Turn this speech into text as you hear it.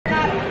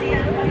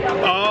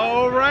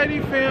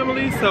Alrighty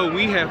family, so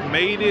we have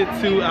made it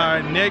to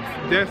our next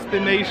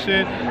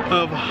destination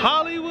of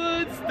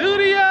Hollywood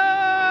Studios.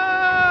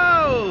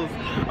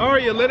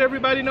 Aria, let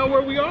everybody know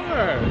where we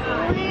are.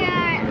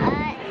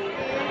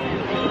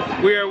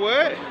 We are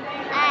what?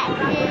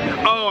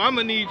 Oh, I'm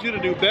gonna need you to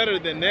do better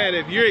than that.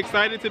 If you're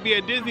excited to be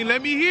at Disney,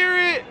 let me hear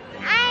it.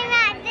 I'm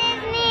at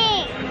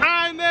Disney.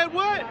 I'm at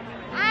what?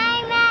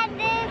 I'm at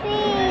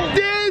Disney.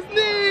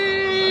 Disney!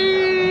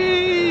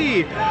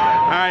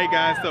 Alright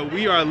guys, so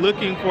we are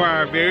looking for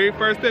our very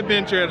first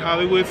adventure at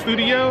Hollywood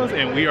Studios,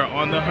 and we are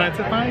on the hunt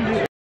to find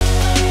it.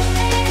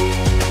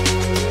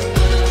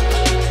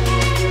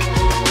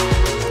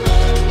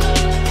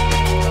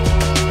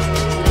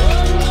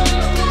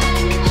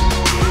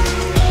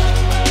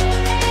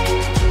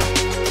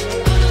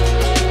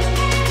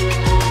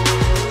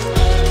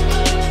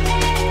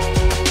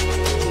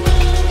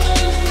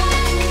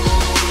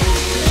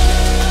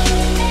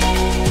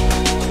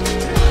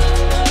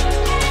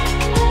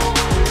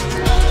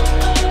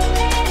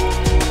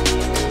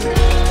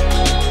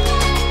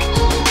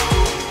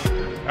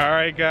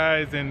 Alright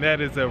guys, and that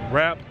is a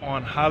wrap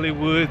on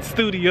Hollywood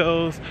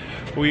Studios.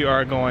 We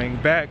are going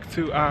back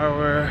to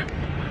our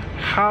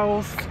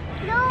house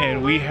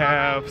and we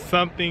have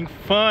something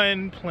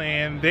fun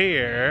planned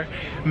there,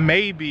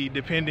 maybe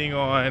depending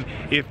on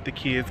if the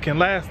kids can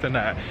last or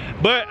not.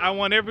 But I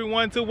want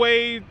everyone to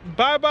wave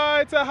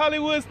bye-bye to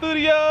Hollywood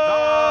Studios!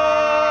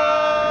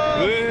 Bye.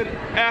 Good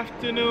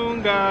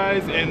afternoon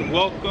guys, and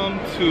welcome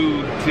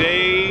to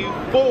day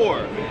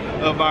 4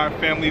 of our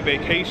family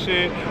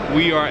vacation.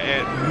 We are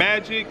at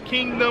Magic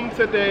Kingdom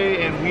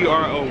today and we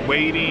are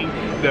awaiting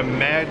the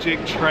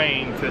magic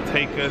train to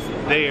take us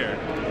there.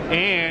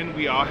 And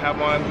we all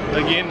have on,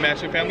 again,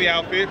 matching family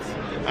outfits.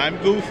 I'm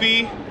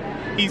Goofy,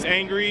 he's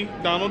angry,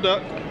 Donald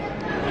Duck.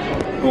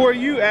 Who are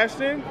you,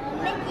 Ashton?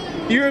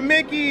 Mickey. You're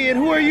Mickey, and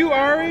who are you,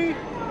 Ari?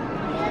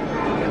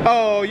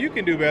 Oh, you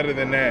can do better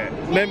than that.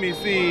 Let me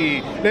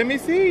see, let me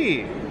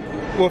see.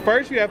 Well,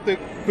 first you have to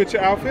put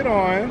your outfit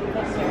on.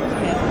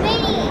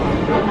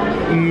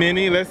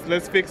 Minnie,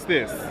 let's fix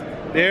this.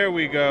 There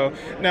we go.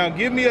 Now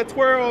give me a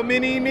twirl,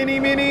 Minnie, Minnie,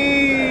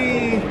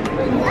 Minnie.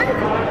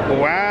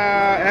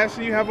 Wow,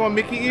 Ashley, you have on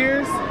Mickey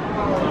ears?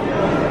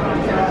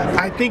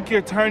 I think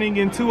you're turning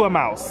into a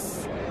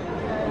mouse.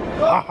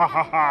 Ha ha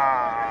ha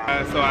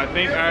ha. So I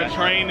think our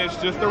train has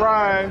just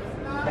arrived.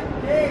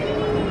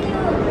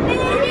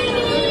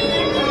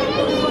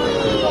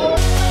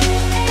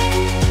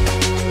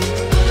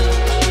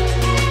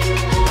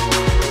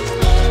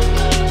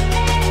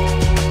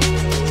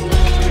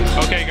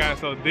 Okay guys,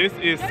 so this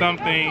is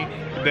something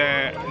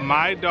that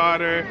my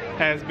daughter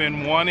has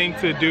been wanting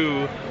to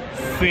do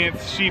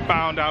since she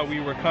found out we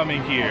were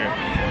coming here.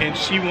 And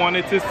she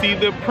wanted to see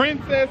the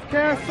Princess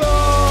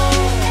Castle!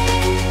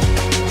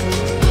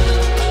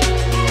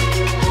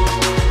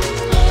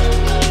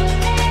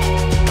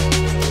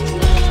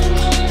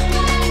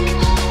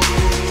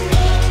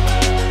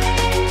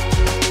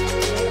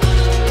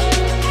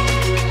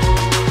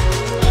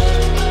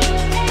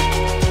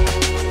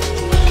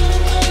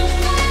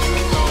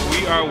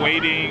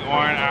 Waiting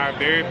on our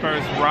very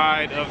first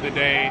ride of the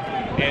day,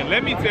 and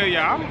let me tell you,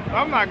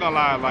 I'm not gonna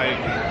lie, like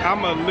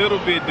I'm a little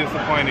bit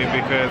disappointed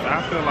because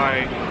I feel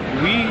like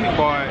we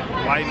bought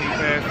lightning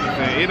passes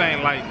and it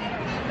ain't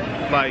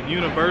like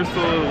Universal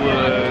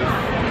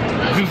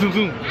was zoom zoom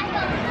zoom,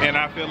 and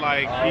I feel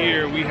like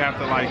here we have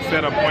to like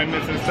set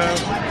appointments and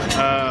stuff.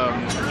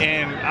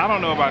 And I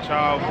don't know about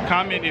y'all,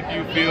 comment if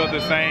you feel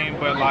the same,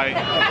 but like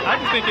I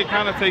just think it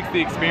kind of takes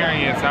the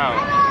experience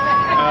out.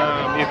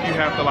 If you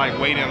have to like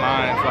wait in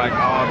lines like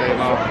all day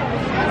long.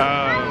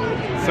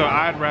 So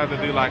I'd rather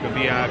do like a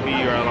VIP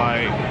or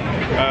like,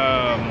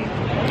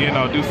 you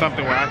know, do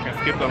something where I can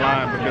skip the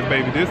line, because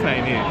baby, this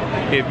ain't it.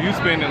 If you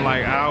spending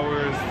like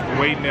hours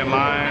waiting in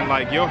line,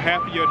 like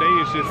half of your day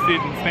is just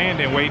sitting,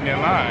 standing, waiting in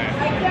line.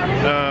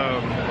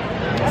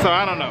 So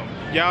I don't know.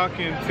 Y'all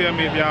can tell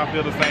me if y'all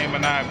feel the same or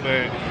not,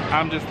 but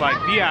I'm just like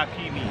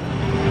VIP me.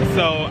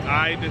 So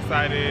I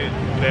decided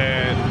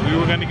that we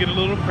were gonna get a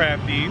little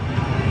crafty.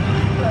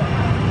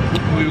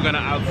 We were gonna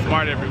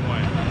outsmart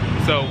everyone.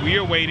 So we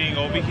are waiting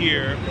over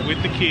here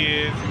with the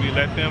kids. We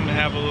let them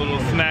have a little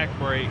snack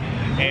break,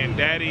 and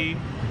Daddy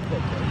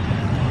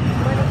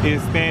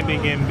is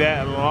standing in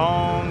that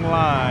long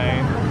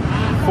line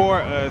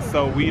for us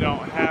so we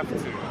don't have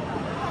to.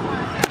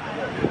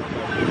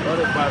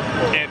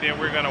 And then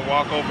we're gonna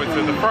walk over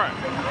to the front.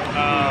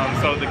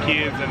 So the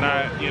kids are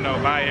not, you know,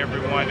 by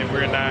everyone, and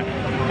we're not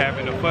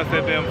having to fuss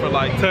at them for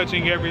like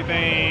touching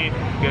everything,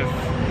 because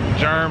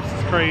germs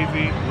is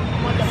crazy.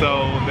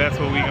 So that's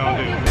what we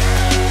gonna do.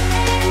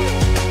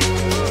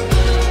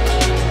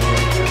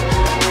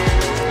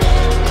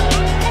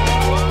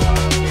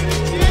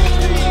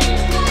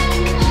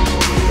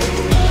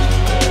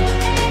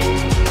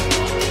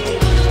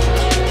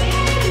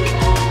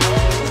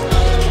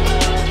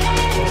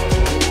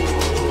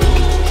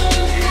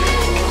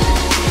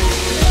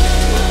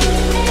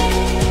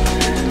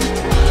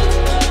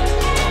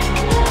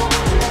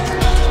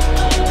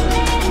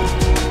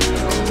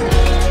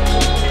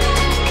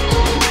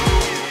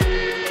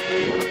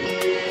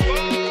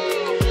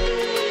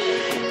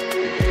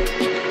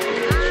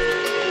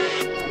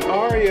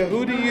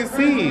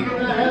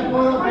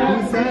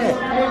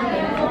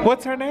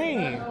 What's her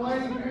name?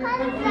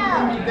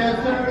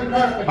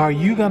 Are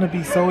you gonna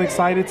be so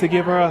excited to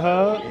give her a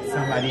hug?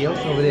 Somebody else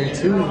over there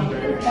too. Who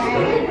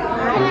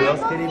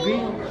else could it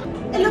be?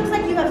 It looks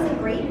like you have some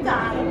great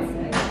guides.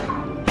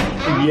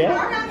 Yeah.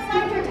 We're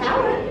outside your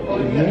tower.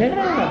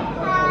 Yeah.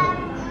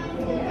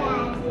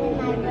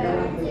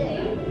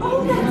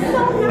 Oh, that's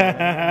so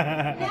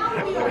nice.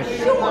 Now we are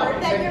sure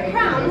that your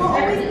crown will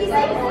always be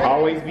safe.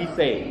 Always be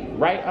safe.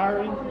 Right,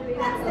 Ari?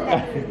 That's the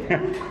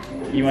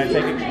best. You want to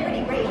take it?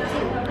 Pretty brave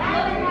too.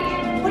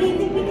 What do you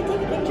think, we could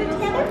take a picture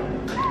together?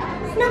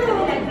 Snuggle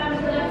over.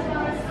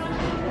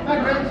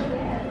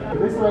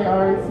 This way,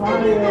 Ari.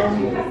 Smile.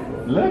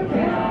 Look.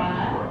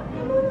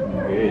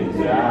 Good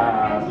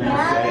job. Be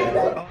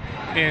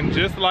safe. And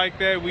just like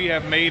that, we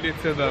have made it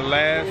to the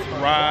last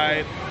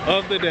ride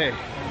of the day.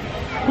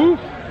 Whew.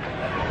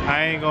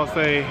 I ain't gonna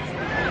say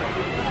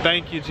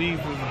thank you,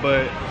 Jesus,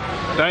 but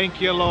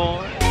thank you,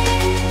 Lord.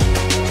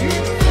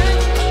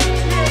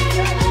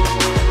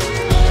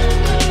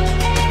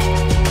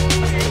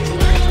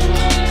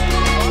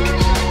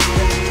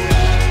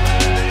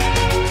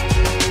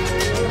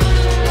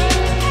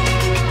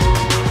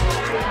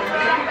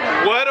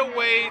 What a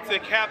way to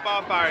cap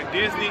off our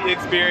Disney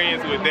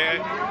experience with that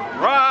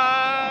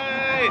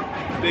ride.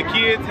 The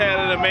kids had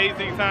an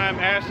amazing time.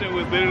 Ashton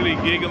was literally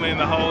giggling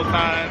the whole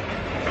time.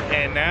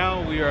 And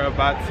now we are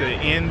about to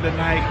end the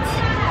night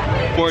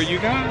for you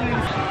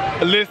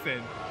guys.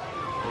 Listen,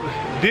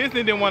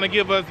 Disney didn't want to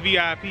give us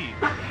VIP.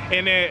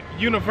 And at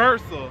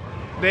Universal,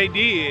 they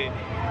did.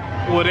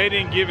 Well, they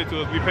didn't give it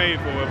to us, we paid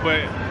for it,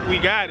 but we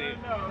got it.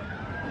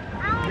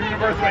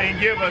 Universal ain't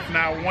give us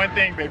not one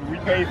thing, baby. We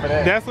paid for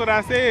that. That's what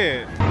I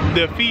said.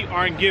 The feet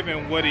aren't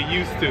given what it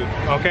used to,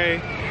 okay?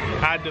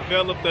 I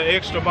developed the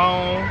extra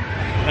bone.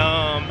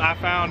 I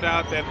found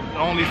out that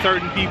only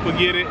certain people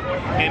get it,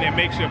 and it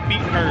makes your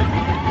feet hurt.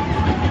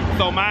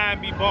 So mine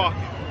be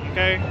barking,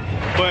 okay?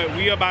 But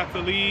we about to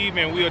leave,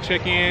 and we'll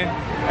check in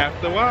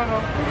after a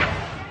while.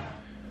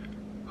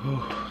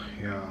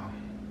 Y'all,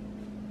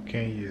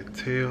 can you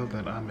tell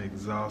that I'm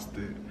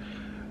exhausted?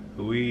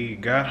 We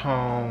got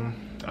home.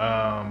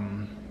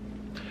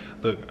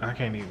 Look, I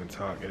can't even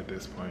talk at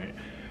this point.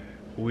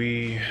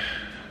 We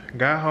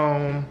got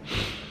home.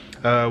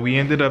 We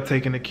ended up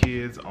taking the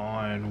kids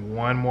on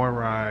one more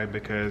ride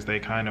because they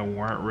kind of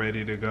weren't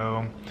ready to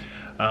go.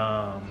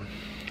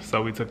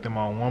 So we took them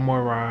on one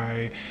more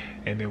ride,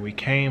 and then we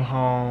came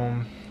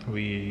home.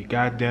 We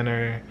got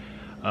dinner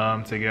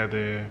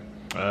together.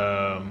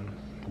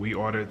 We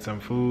ordered some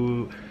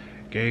food,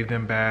 gave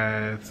them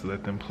baths,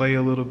 let them play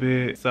a little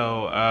bit.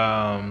 So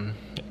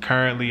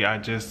currently I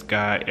just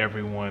got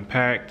everyone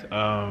packed.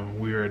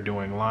 We are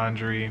doing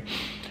laundry,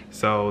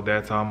 so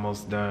that's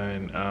almost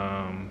done.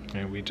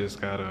 And we just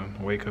gotta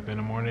wake up in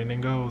the morning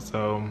and go.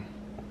 So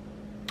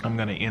I'm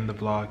gonna end the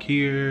vlog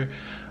here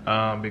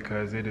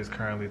because it is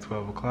currently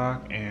 12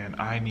 o'clock and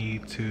I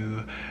need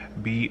to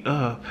be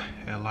up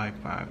at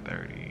like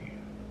 5:30.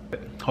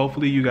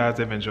 Hopefully you guys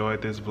have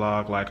enjoyed this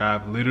vlog. Like,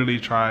 I've literally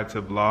tried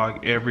to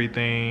vlog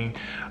everything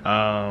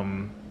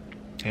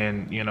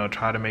and, you know,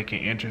 try to make it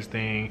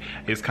interesting.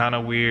 It's kind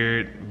of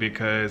weird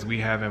because we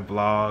haven't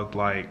vlogged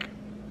like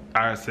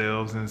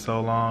ourselves in so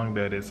long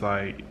that it's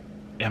like,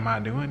 am I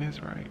doing this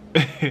right?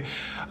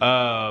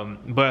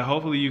 But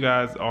hopefully you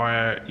guys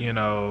are, you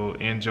know,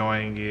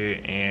 enjoying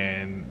it,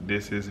 and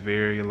this is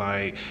very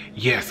like,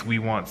 yes, we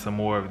want some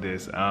more of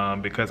this,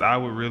 because I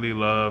would really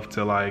love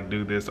to like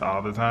do this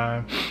all the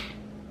time,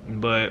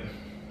 but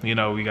you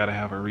know, we gotta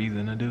have a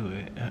reason to do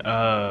it.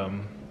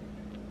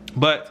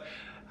 But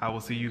I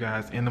will see you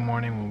guys in the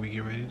morning when we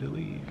get ready to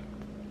leave.